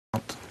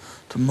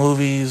to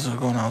movies or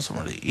going out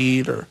somewhere to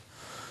eat, or,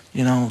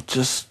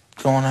 just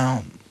going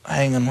out,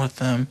 hanging with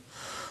them,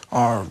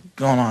 or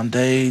going on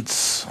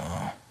dates,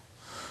 or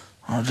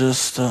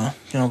just,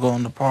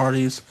 going to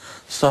parties,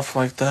 stuff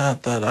like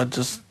that I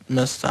just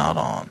missed out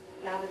on.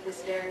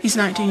 He's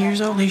 19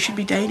 years old. He should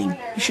be dating.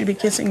 He should be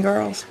kissing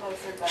girls.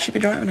 He should be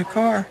driving a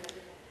car.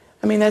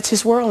 I mean, that's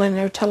his world, and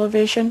their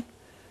television.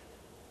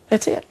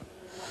 That's it.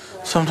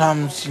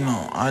 Sometimes,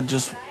 I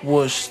just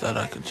wish that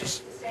I could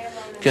just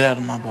get out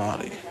of my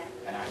body.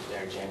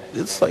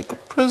 It's like a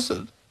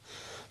prison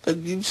that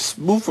you just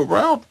move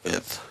around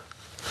with.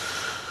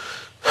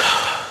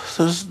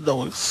 There's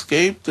no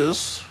escape. And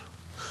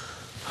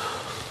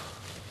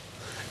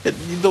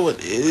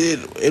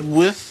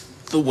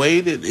with the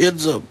weight, it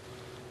ends up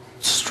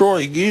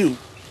destroying you.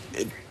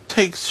 It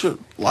takes your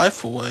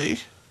life away.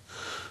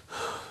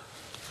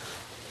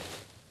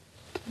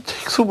 It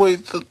takes away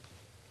the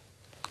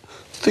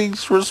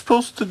things we're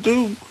supposed to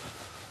do.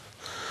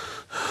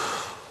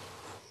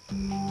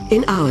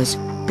 In hours,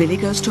 Billy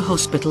goes to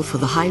hospital for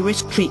the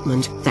high-risk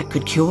treatment that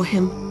could cure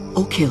him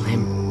or kill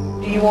him.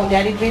 Do you want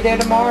Daddy to be there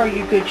tomorrow, or are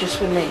you good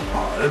just with me?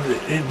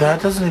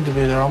 Dad doesn't need to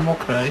be there. I'm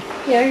okay.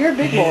 Yeah, you're a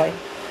big boy.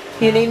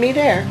 You need me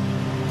there?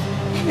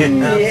 Yes.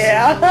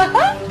 Yeah.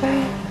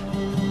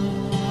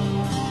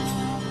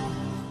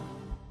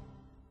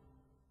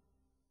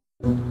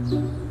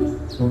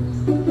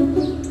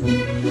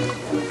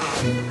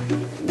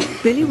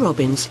 Billy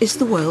Robbins is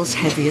the world's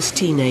heaviest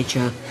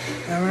teenager.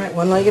 All right,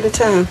 one leg at a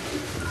time.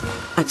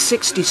 At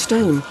 60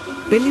 stone,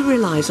 Billy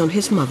relies on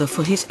his mother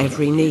for his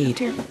every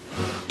need.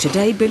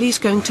 Today, Billy's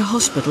going to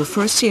hospital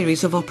for a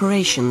series of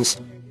operations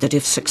that,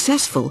 if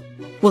successful,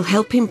 will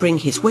help him bring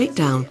his weight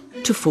down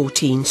to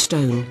 14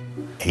 stone.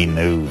 He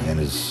knew in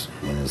his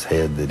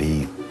head that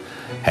he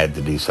had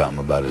to do something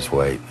about his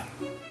weight,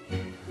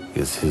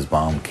 because his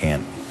mom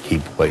can't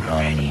keep waiting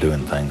on him and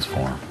doing things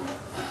for him.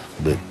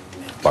 But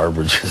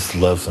Barbara just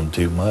loves him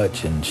too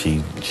much, and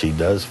she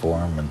does for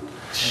him, and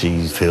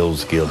she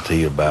feels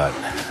guilty about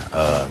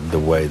the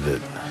way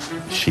that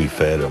she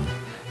fed him,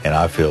 and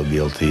I feel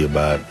guilty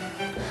about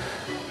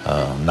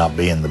not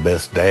being the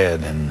best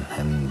dad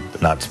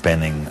and not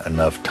spending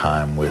enough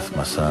time with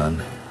my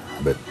son.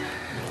 But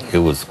it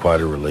was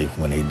quite a relief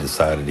when he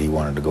decided he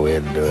wanted to go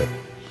ahead and do it.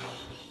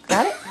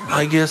 Got it?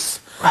 I guess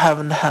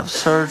having to have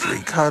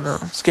surgery kind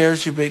of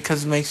scares you a bit,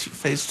 because it makes you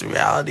face the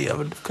reality of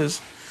it,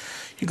 because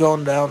you're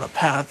going down a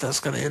path that's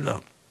going to end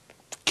up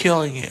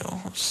killing you,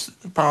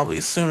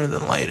 probably sooner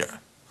than later.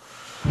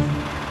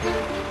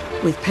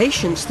 With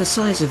patients the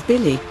size of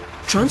Billy,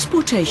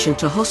 transportation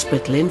to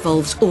hospital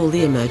involves all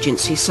the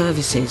emergency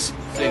services.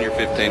 Senior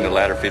 15 to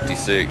ladder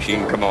 56, you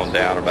can come on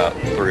down about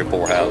 3 or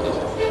 4 houses.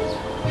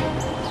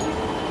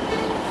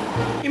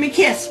 Give me a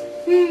kiss.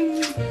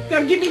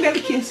 Go give me a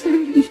little kiss.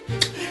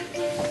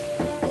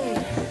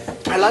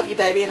 I love you,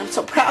 baby, and I'm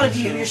so proud of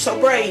you. You're so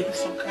brave.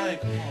 It's okay.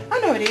 I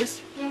know it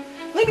is.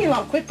 Leave me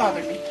alone. Quit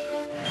bothering me.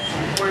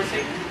 Where is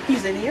he?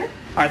 He's in here.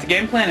 Alright, the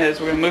game plan is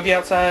we're going to move you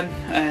outside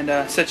and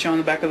set you on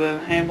the back of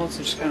the ambulance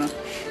and just kind of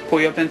pull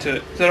you up into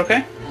it. Is that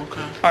okay?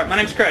 Okay. Alright, my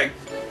name's Craig.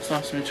 It's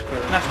nice to meet you,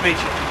 Craig. Nice to meet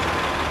you.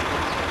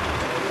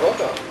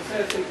 Welcome.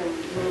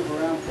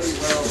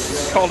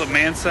 It's called a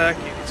man sack.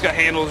 It's got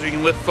handles, you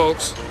can lift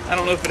folks. I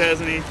don't know if it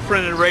has any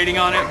printed rating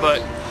on it,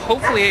 but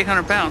hopefully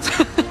 800 pounds.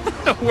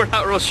 We're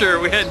not real sure.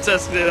 We hadn't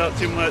tested it out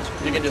too much.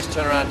 You can just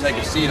turn around and take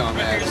a seat on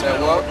that. Does that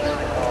work?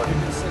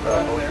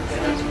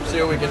 See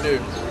what we can do.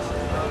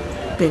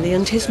 Billy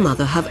and his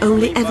mother have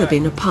only ever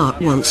been apart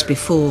once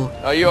before.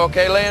 Are you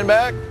okay laying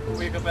back?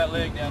 Wake up that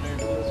leg down there.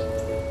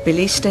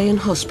 Billy's stay in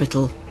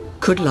hospital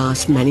could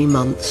last many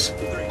months.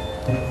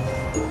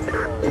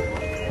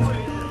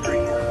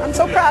 I'm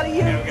so proud of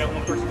you. Okay, we got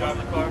one person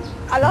driving the car.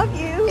 I love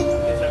you.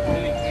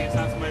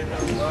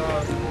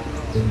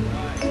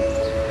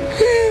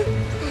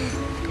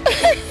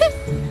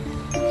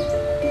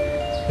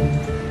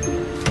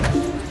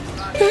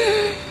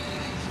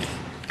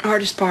 The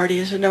hardest part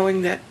is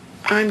knowing that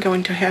I'm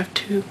going to have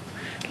to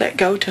let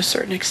go to a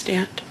certain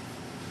extent.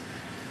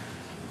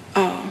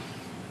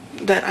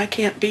 That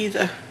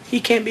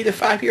he can't be the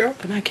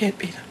 5-year-old, and I can't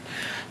be the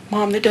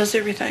mom that does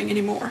everything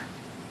anymore.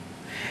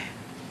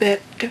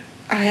 That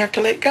I have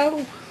to let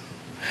go.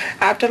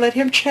 I have to let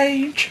him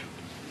change.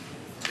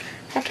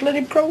 I have to let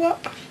him grow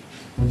up.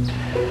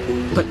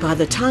 But by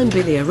the time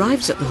Billy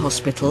arrives at the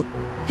hospital,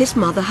 his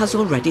mother has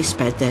already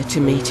sped there to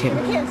meet him.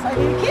 Kiss, I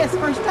need a kiss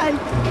first time.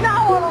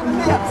 Now one on the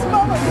lips.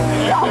 Mama,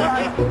 all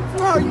right.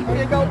 Oh, you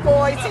big old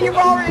boy. See, you've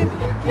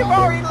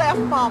already left,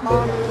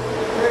 Mama.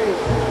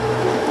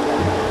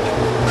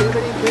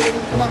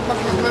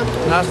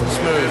 Nice and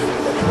smooth.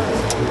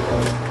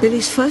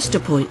 Billy's first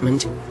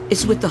appointment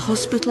is with the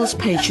hospital's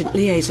patient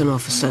liaison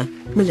officer,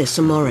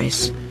 Melissa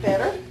Morris.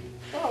 Better?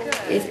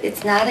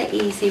 It's not an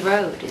easy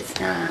road, it's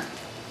not.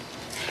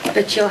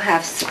 But you'll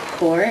have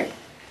support.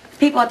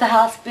 People at the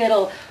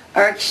hospital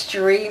are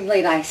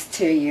extremely nice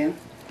to you.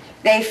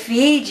 They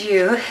feed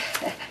you.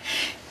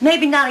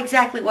 Maybe not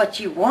exactly what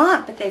you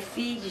want, but they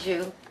feed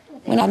you.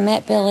 When I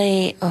met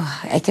Billy,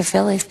 I could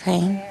feel his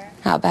pain.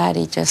 how bad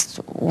he just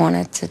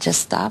wanted to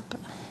just stop.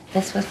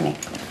 This was me.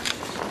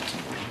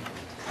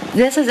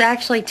 This is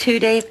actually 2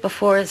 days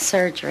before his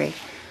surgery.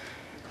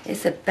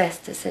 It's the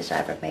best decision I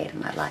ever made in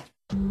my life.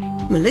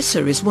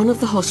 Melissa is one of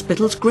the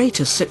hospital's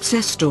greatest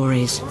success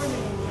stories.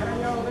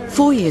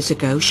 4 years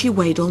ago, she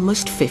weighed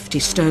almost 50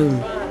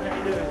 stone.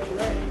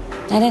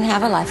 I didn't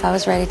have a life. I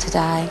was ready to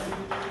die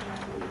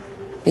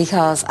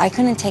because I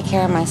couldn't take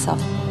care of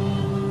myself.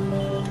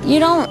 You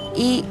don't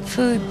eat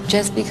food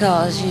just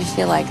because you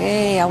feel like,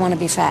 hey, I want to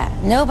be fat.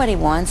 Nobody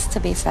wants to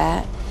be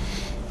fat.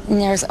 And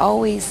there's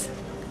always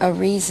a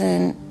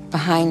reason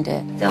behind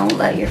it. Don't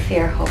let your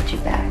fear hold you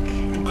back.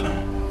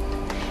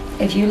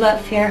 If you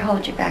let fear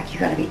hold you back,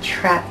 you're going to be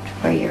trapped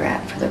where you're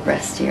at for the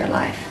rest of your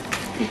life.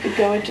 You could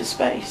go into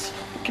space.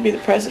 You could be the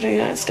President of the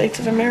United States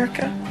of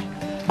America.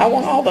 I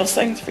want all those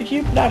things for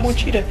you, but I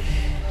want you to,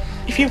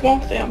 if you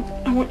want them,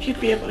 I want you to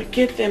be able to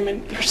get them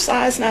and your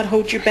size not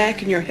hold you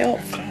back in your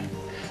health.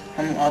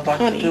 I'd like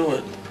to do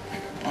it.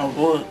 I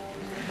would.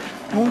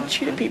 I want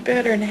you to be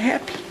better and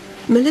happy.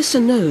 Melissa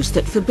knows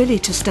that for Billy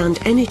to stand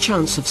any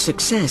chance of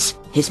success,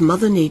 his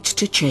mother needs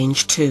to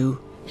change too.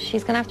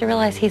 She's going to have to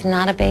realize he's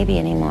not a baby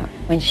anymore.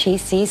 When she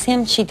sees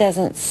him, she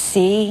doesn't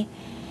see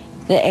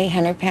the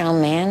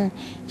 800-pound man.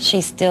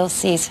 She still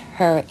sees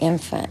her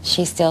infant.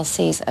 She still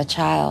sees a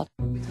child.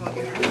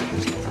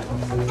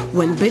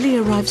 When Billy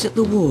arrives at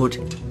the ward,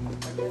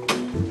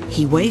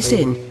 he weighs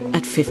in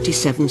at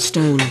 57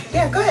 stone.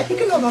 Yeah, go ahead. You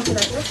can go up to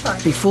that. That's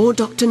fine. Before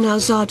Dr.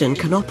 Nowzaradan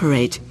can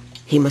operate,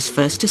 he must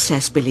first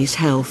assess Billy's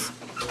health.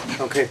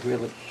 Okay,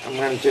 Billy. I'm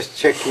going to just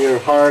check your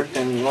heart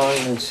and lung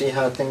and see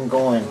how things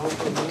going.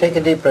 Take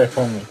a deep breath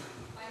for me.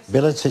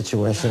 Billy's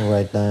situation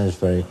right now is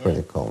very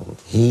critical.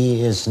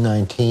 He is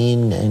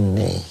 19 and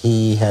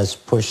he has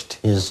pushed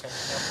his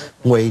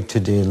way to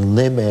the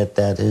limit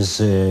that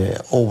is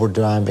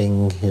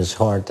overdriving his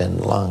heart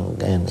and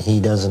lung, and he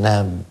doesn't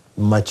have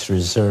much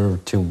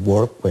reserve to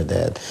work with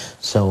it.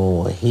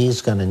 So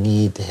he's going to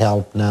need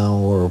help now,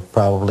 or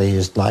probably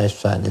his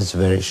lifespan is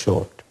very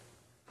short.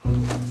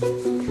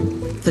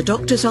 The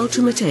doctor's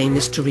ultimate aim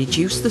is to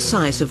reduce the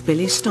size of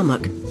Billy's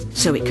stomach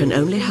so it can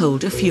only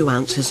hold a few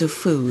ounces of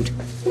food.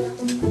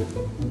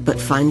 But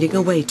finding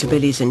a way to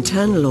Billy's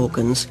internal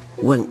organs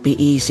won't be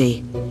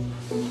easy.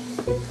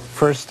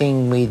 First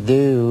thing we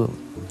do,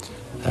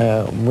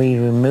 we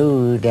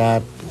remove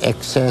that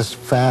excess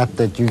fat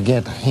that you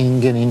get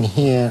hanging in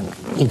here.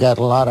 You got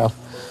a lot of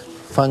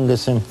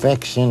fungus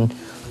infection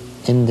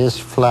in this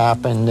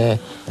flap, and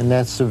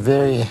that's a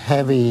very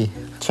heavy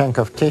chunk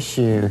of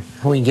tissue.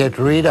 We get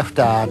rid of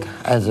that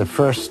as a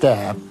first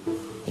step.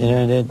 You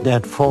know,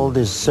 that fold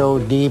is so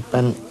deep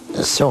and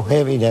so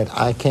heavy that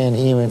I can't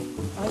even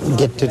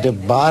get to the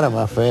bottom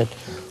of it.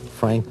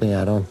 Frankly,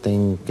 I don't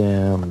think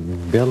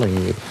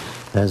Billy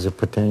has a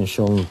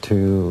potential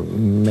to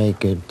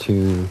make it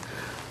to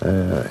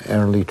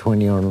early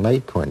 20 or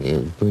late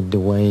 20 with the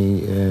way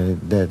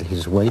that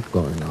his weight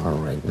going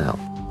on right now.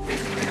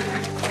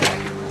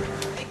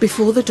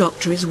 Before the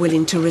doctor is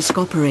willing to risk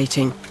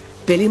operating,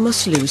 Billy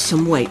must lose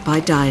some weight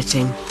by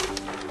dieting.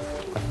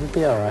 He'll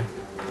be all right.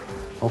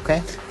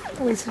 Okay?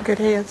 Oh, he's in good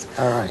hands.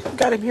 All right.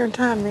 Got him here in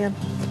time, then.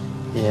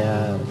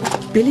 Yeah.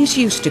 Billy's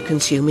used to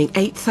consuming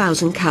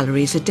 8,000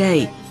 calories a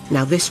day.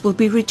 Now this will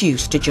be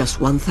reduced to just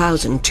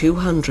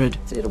 1,200.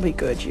 It'll be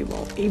good. You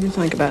won't even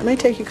think about it. It may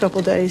take you a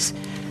couple days,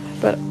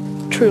 but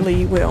truly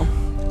you will.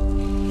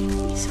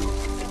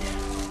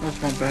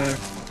 That's not bad.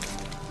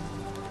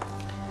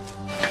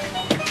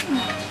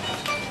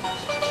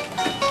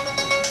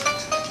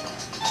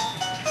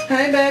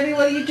 Hey, baby,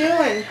 what are you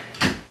doing?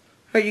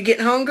 Are you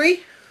getting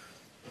hungry?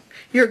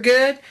 You're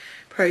good?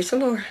 Praise the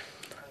Lord.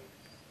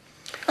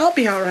 I'll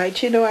be all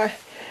right. You know, I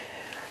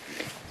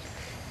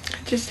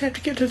just have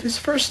to get to this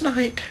first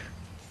night.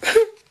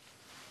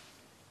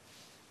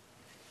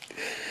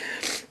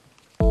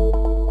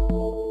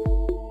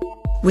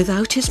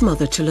 Without his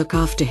mother to look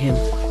after him,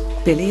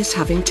 Billy is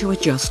having to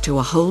adjust to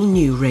a whole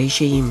new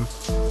regime.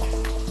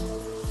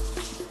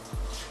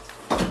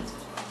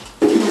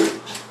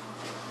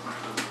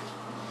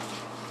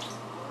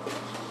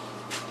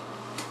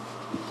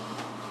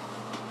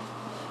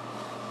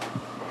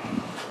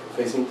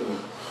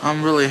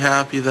 I'm really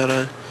happy that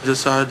I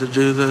decided to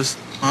do this.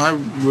 I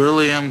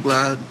really am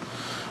glad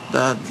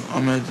that I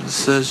made the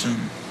decision,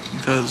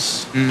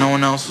 because no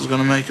one else was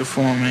going to make it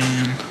for me,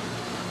 and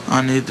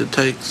I need to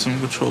take some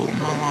control of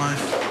my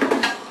life.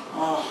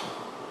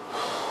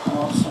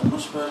 Oh, so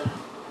much better.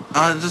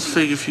 I just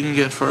figure if you can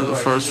get for the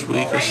first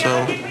week or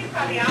so,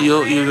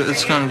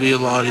 it's going to be a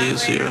lot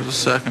easier the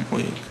second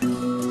week.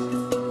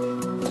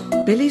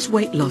 Billy's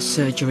weight loss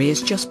surgery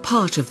is just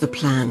part of the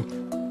plan.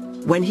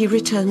 When he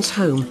returns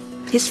home,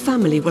 his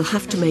family will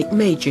have to make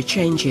major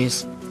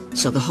changes,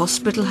 so the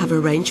hospital have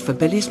arranged for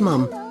Billy's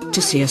mum to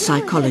see a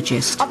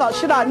psychologist. I thought,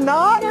 should I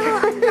not?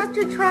 No,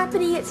 Dr.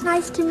 Trapani, it's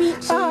nice to meet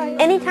you. Hi.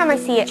 Anytime I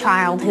see a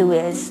child who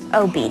is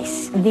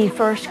obese, the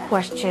first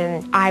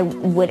question I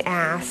would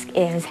ask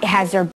is, has there